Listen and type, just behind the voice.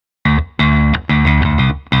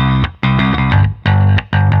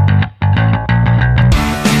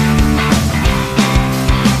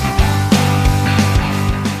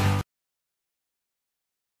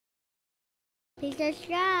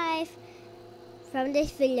subscribe from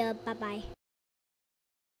this video. Bye-bye.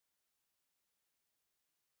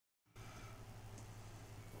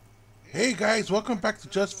 Hey guys, welcome back to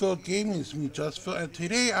Just Phil Gaming. It's me, Just Phil, and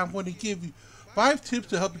today I'm going to give you 5 tips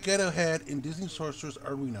to help you get ahead in Disney Sorcerers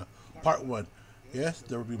Arena, Part 1. Yes,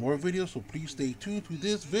 there will be more videos, so please stay tuned to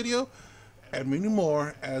this video and many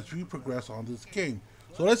more as we progress on this game.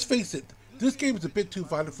 So let's face it, this game is a bit too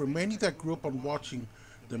violent for many that grew up on watching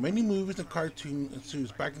the many movies and cartoons and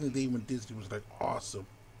series back in the day when Disney was like awesome.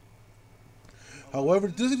 However,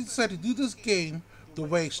 Disney decided to do this game the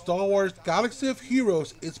way Star Wars Galaxy of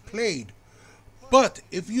Heroes is played. But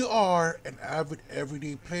if you are an avid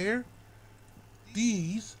everyday player,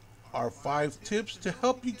 these are 5 tips to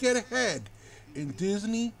help you get ahead in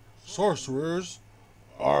Disney Sorcerers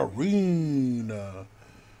Arena.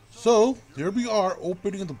 So, here we are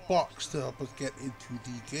opening the box to help us get into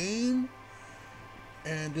the game.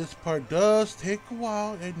 And this part does take a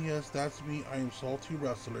while, and yes, that's me. I am Salty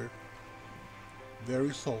Wrestler.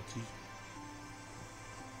 Very salty.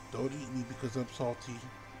 Don't eat me because I'm salty.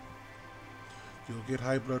 You'll get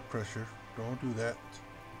high blood pressure. Don't do that.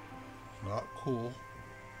 It's not cool.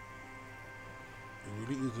 It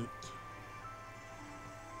really isn't.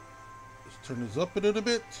 Let's turn this up a little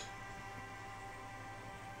bit.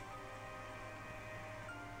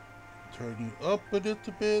 Turn you up a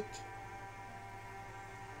little bit.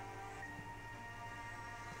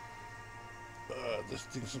 This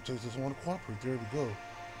thing sometimes doesn't want to cooperate. There we go.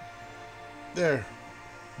 There.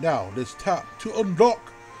 Now, let's tap to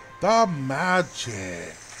unlock the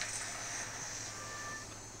magic.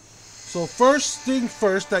 So first thing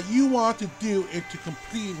first that you want to do into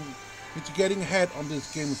getting ahead on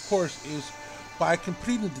this game, of course, is by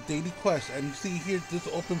completing the daily quest. And you see here, this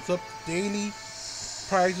opens up the daily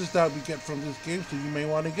prizes that we get from this game. So you may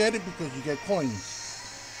want to get it because you get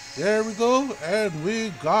coins. There we go. And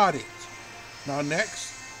we got it. Now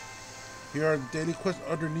next, here are the daily quests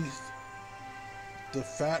underneath the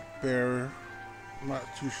Fat Bear. I'm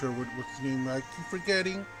not too sure what's the name. I keep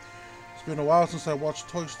forgetting. It's been a while since I watched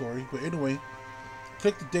Toy Story. But anyway,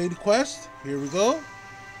 click the daily quest. Here we go.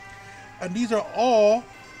 And these are all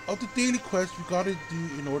of the daily quests we gotta do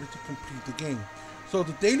in order to complete the game. So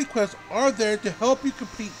the daily quests are there to help you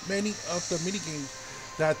complete many of the mini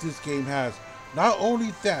games that this game has. Not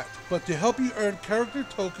only that, but to help you earn character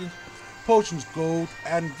tokens, potions, gold,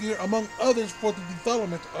 and gear, among others, for the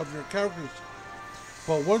development of your characters.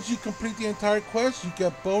 But once you complete the entire quest, you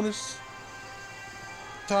get bonus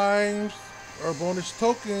times or bonus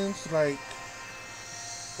tokens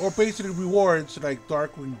or basically rewards like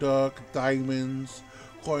Darkwing Duck, diamonds,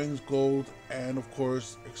 coins, gold, and of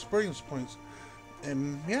course experience points.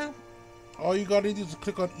 And yeah, all you gotta do is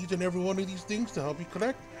click on each and every one of these things to help you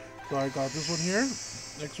collect. So I got this one here.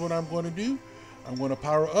 Next one I'm going to do, I'm going to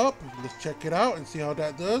power up. Let's check it out and see how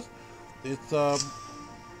that does. It's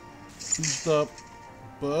boost up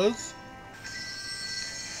Buzz.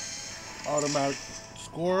 Automatic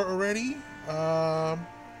score already.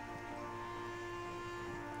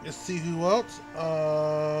 Let's see who else.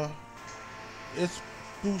 It's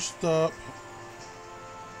boost up.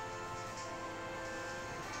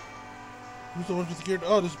 Who's the one with the gear?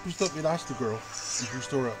 Oh, this boost up Elastigirl. And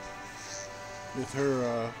boost her up with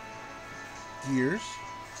her gears.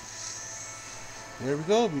 There we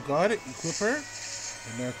go. We got it. Equip her.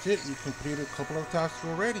 And that's it. We completed a couple of tasks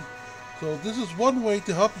already. So this is one way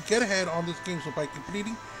to help you get ahead on this game. So by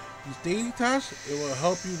completing these daily tasks, it will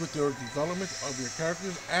help you with your development of your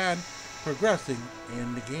characters and progressing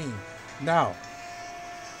in the game. Now,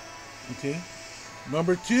 okay,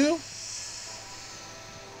 number 2,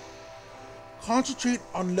 concentrate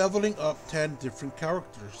on leveling up 10 different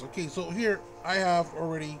characters. Okay, so here I have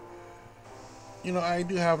already, I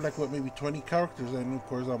do have like maybe 20 characters, and of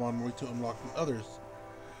course I'm on my way to unlocking others.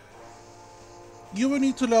 You will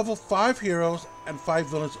need to level 5 heroes and 5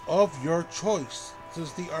 villains of your choice,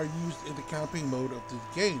 since they are used in the campaign mode of this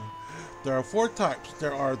game. There are 4 types.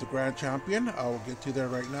 There are the Grand Champion. I will get to there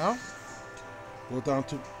right now. Go down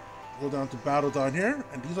to battle down here,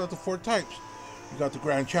 and these are the 4 types. You got the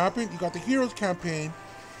Grand Champion, you got the Heroes Campaign,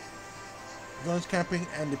 Villains Campaign,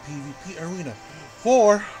 and the PvP Arena.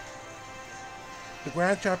 For the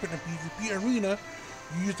Grand Champion and PvP Arena,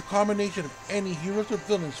 you use the combination of any heroes or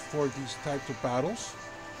villains for these types of battles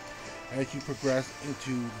as you progress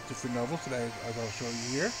into the different levels, as I'll show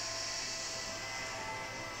you here.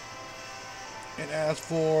 And as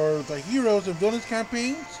for the Heroes and Villains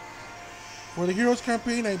campaigns, for the Heroes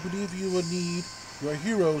campaign, I believe you will need your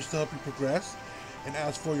heroes to help you progress. And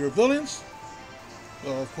as for your villains,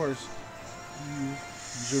 well, of course, you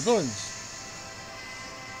use your villains.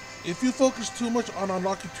 If you focus too much on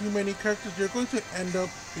unlocking too many characters, you're going to end up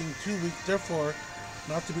being too weak, therefore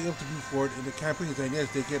not to be able to move forward in the campaigns. And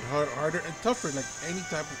yes, they get harder and tougher like any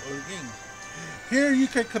type of other games. Here you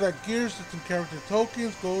can collect gears, some character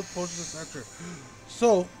tokens, gold, potions, etc.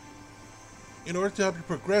 So, in order to help you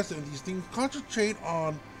progress in these things, concentrate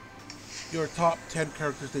on your top 10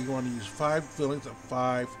 characters that you want to use. 5 villains and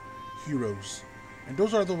 5 heroes. And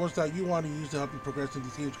those are the ones that you want to use to help you progress in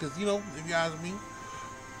these games. Because, you know, if you ask me,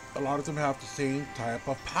 a lot of them have the same type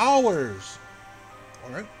of powers.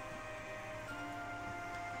 Alright?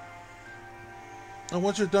 And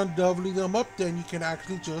once you're done leveling them up, then you can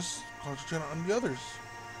actually just concentrate on the others.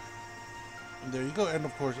 And there you go. And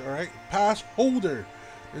of course, alright, pass holder.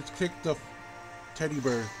 Let's click the teddy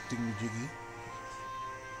bear thingy-jiggy.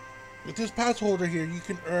 With this pass holder here, you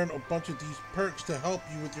can earn a bunch of these perks to help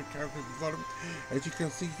you with your character development. As you can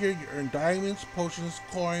see here, you earn diamonds, potions,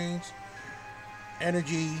 coins,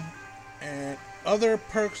 energy, and other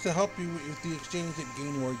perks to help you with the exchange and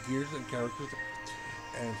gain more gears and characters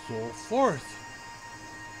and so forth.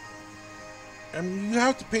 And you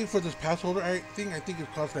have to pay for this pass holder. I think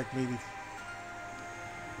it costs like maybe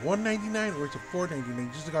 $1.99 or it's a $4.99. You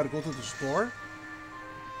just gotta go to the store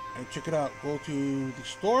and check it out. Go to the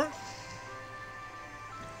store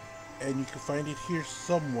and you can find it here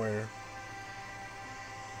somewhere.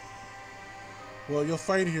 Well, you'll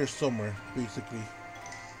find it here somewhere, basically.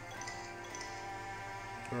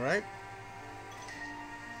 Alright?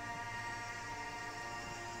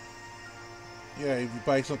 Yeah, if you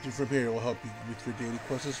buy something from here, it will help you with your daily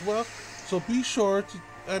quests as well. So be sure to,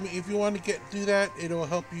 I mean, if you want to do that, it will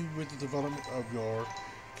help you with the development of your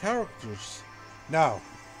characters. Now,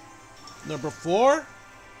 number 4,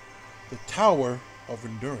 the Tower of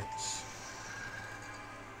Endurance.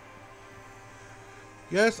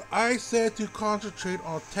 Yes, I said to concentrate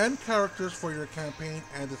on 10 characters for your campaign,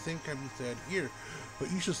 and the same can be said here.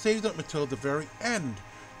 But you should save them until the very end.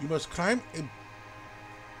 You must climb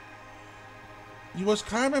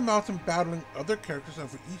a mountain battling other characters, and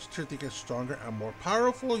for each tier they get stronger and more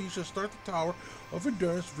powerful. You should start the Tower of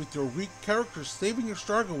Endurance with your weak characters, saving your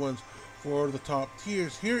stronger ones for the top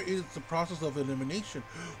tiers. Here is the process of elimination.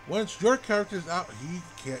 Once your character is out, he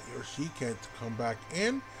can't or she can't come back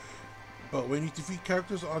in. But when you defeat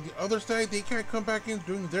characters on the other side, they can't come back in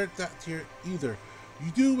during that tier either.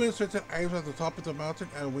 You do win certain items at the top of the mountain,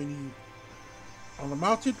 and when you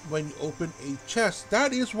open a chest,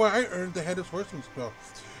 that is where I earned the Headless Horseman spell.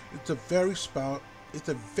 It's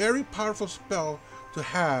a very powerful spell to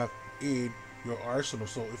have in your arsenal.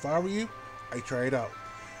 So if I were you, I try it out.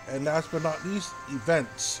 And last but not least,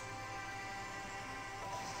 events.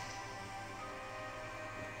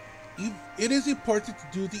 It is important to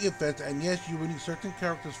do the events, and yes, you will need certain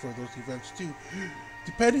characters for those events too,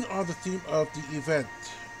 depending on the theme of the event.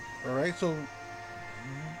 Alright, so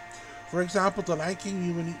for example, the Lion King,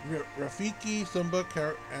 you will need Rafiki, Simba,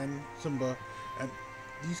 and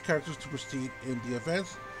these characters to proceed in the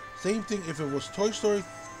events. Same thing if it was a Toy Story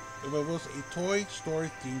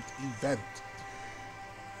themed event.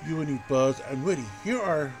 You will need Buzz and Woody.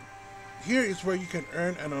 Here is where you can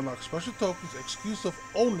earn and unlock special tokens exclusive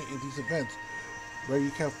only in these events, where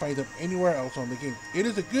you can't find them anywhere else on the game. It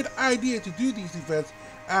is a good idea to do these events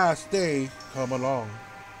as they come along.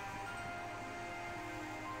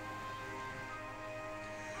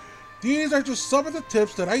 These are just some of the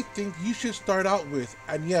tips that I think you should start out with,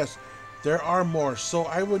 and yes, there are more, so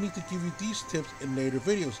I will need to give you these tips in later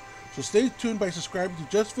videos. So stay tuned by subscribing to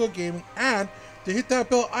Just Phil Gaming and to hit that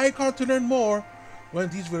bell icon to learn more when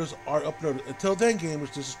these videos are uploaded. Until then,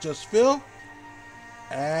 gamers, this is Just Phil.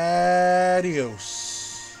 Adios.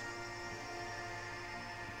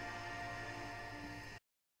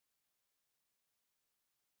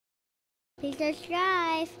 Please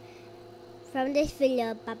subscribe from this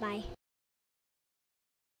video. Bye bye.